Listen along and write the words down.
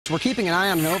We're keeping an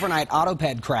eye on an overnight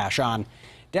autoped crash on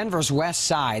Denver's west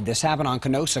side. This happened on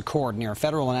Kenosha Court near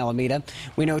Federal and Alameda.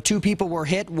 We know 2 people were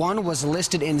hit. One was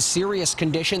listed in serious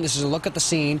condition. This is a look at the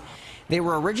scene. They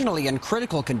were originally in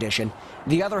critical condition.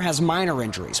 The other has minor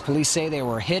injuries. Police say they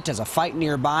were hit as a fight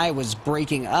nearby was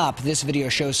breaking up. This video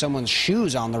shows someone's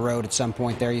shoes on the road at some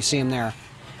point there. You see them there.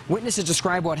 Witnesses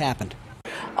describe what happened.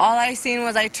 All I seen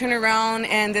was I turned around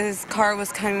and this car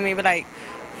was coming maybe like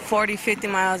 40, 50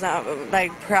 miles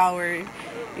per hour.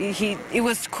 It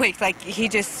was quick, like he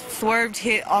just swerved,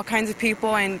 hit all kinds of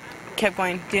people and kept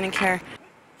going, didn't care.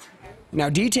 Now,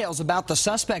 details about the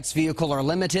suspect's vehicle are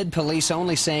limited. Police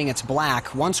only saying it's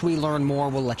black. Once we learn more,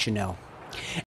 we'll let you know.